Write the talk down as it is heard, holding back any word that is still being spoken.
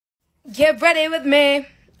Get ready with me.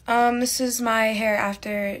 This is my hair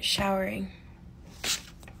after showering.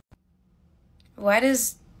 Why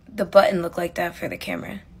does the button look like that for the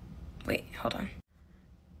camera? Wait, hold on.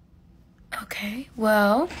 Okay,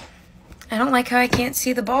 well, I don't like how I can't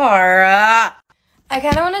see the bar. I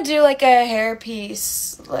kind of want to do like a hair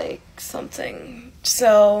piece, like something.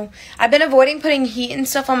 So I've been avoiding putting heat and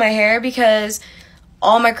stuff on my hair because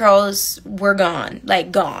all my curls were gone,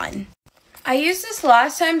 like gone. I used this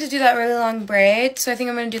last time to do that really long braid, so I think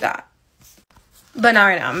I'm going to do that. But not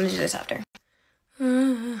right now, I'm going to do this after.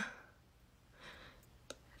 It's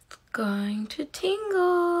going to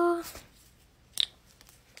tingle. I'm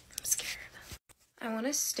scared. I want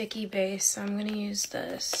a sticky base, so I'm going to use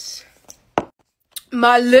this.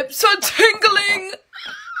 My lips are tingling!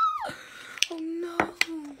 Oh no.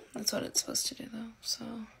 That's what it's supposed to do though, so.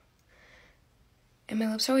 And my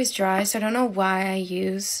lips are always dry, so I don't know why I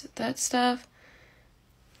use that stuff.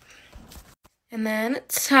 And then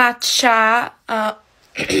Tatcha.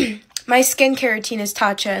 My skincare routine is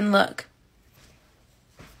Tatcha, and look.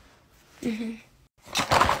 I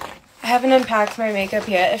haven't unpacked my makeup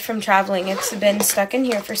yet from traveling. It's been stuck in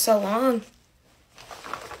here for so long.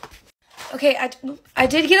 Okay, I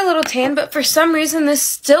did get a little tan, but for some reason this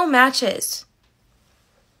still matches.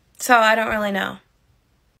 So I don't really know.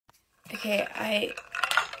 Okay,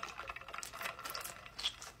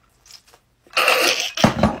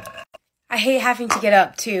 I hate having to get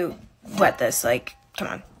up to wet this. Like, come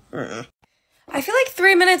on. I feel like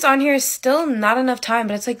 3 minutes on here is still not enough time,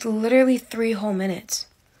 but it's like literally 3 whole minutes.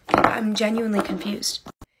 Like, I'm genuinely confused.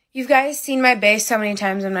 You guys seen my base so many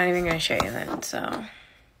times, I'm not even going to show you that, so.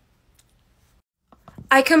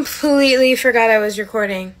 I completely forgot I was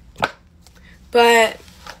recording. But,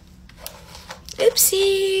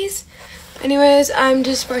 oopsies. Anyways, I'm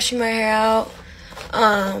just brushing my hair out.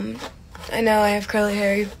 I know I have curly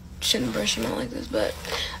hair. You shouldn't brush them out like this, but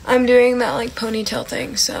I'm doing that like ponytail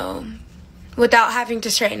thing, so without having to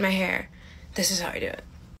straighten my hair, this is how I do it.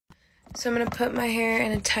 So I'm gonna put my hair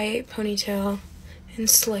in a tight ponytail and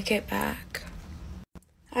slick it back.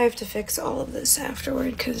 I have to fix all of this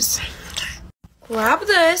afterward because grab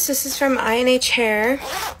this. This is from INH Hair.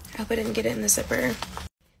 I hope I didn't get it in the zipper.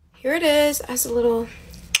 Here it is as a little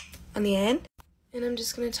on the end, and I'm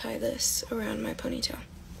just gonna tie this around my ponytail.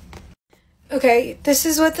 Okay, this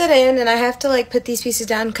is with it in, and I have to like put these pieces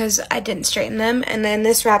down because I didn't straighten them, and then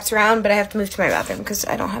this wraps around, but I have to move to my bathroom because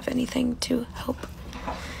I don't have anything to help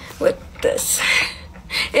with this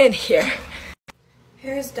in here.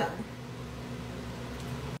 Hair is done.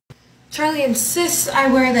 Charlie insists I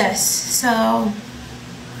wear this, so.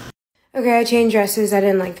 Okay, I changed dresses. I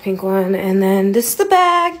didn't like the pink one, and then this is the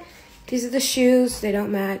bag. These are the shoes. They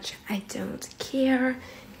don't match. I don't care.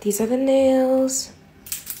 These are the nails.